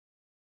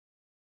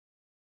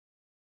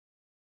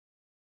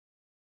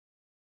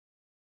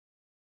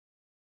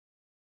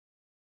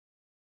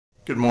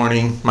Good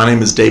morning. My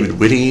name is David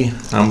Wittie.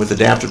 I'm with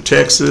Adaptive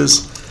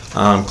Texas.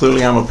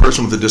 Clearly, I'm a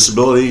person with a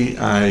disability.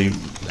 I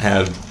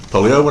had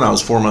polio when I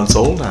was 4 months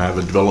old. I have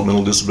a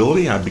developmental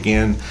disability. I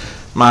began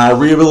my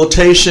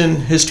rehabilitation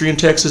history in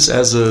Texas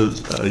as a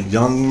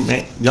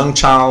young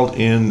child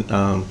in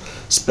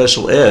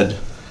special ed.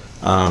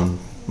 My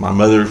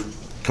mother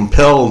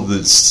compelled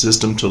the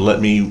system to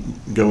let me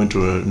go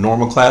into a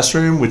normal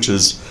classroom, which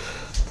is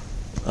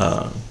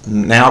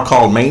now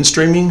called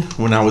mainstreaming.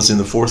 When I was in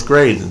the 4th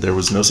grade, there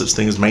was no such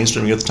thing as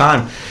mainstreaming at the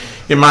time.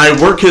 In my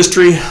work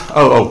history,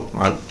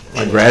 I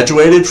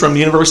graduated from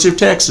the University of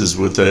Texas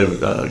with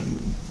a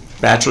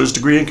bachelor's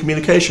degree in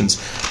communications,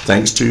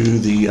 thanks to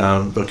the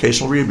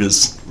vocational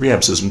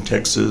rehab system,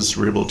 Texas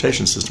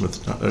Rehabilitation System,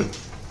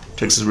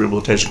 Texas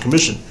Rehabilitation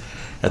Commission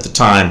at the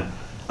time.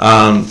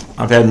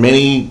 I've had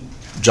many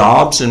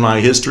jobs in my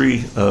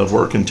history of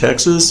work in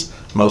Texas,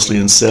 mostly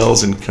in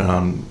sales and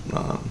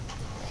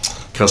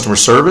customer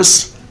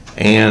service,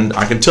 and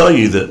I can tell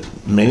you that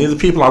many of the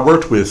people I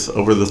worked with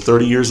over the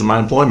 30 years of my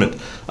employment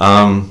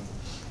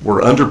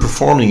were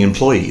underperforming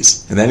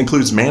employees, and that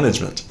includes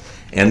management,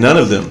 and none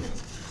of them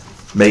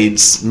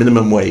made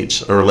minimum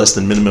wage or less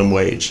than minimum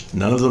wage.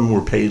 None of them were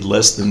paid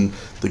less than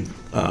the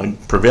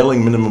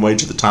prevailing minimum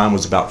wage at the time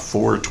was about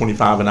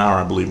 $4.25 an hour,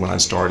 I believe, when I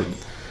started.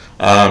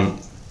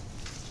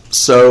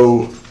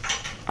 So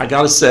I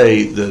got to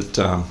say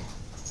that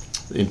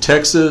in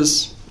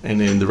Texas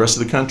and in the rest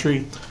of the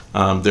country,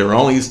 there are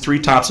only 3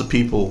 types of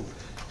people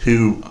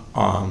who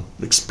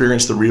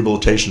experience the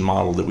rehabilitation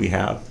model that we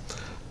have,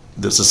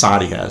 that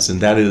society has,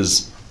 and that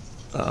is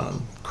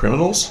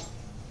criminals,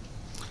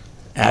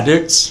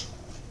 addicts,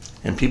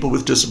 and people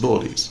with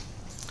disabilities.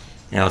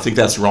 And I think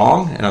that's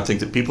wrong, and I think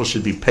that people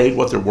should be paid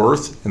what they're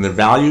worth and their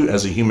value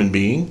as a human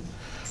being,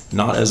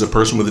 not as a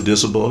person with a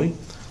disability.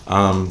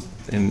 And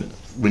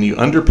when you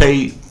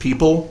underpay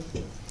people,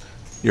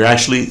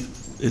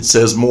 it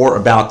says more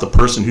about the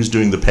person who's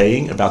doing the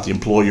paying, about the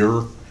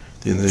employer,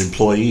 than the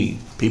employee.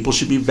 People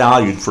should be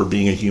valued for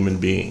being a human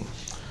being.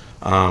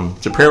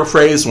 To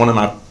paraphrase one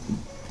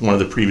of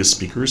the previous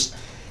speakers,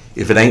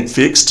 if it ain't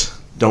fixed,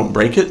 don't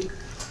break it.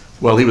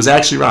 Well, he was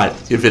actually right.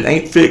 If it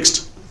ain't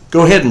fixed,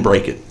 go ahead and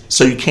break it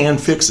so you can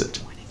fix it.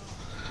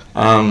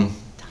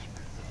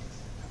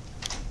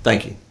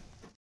 Thank you.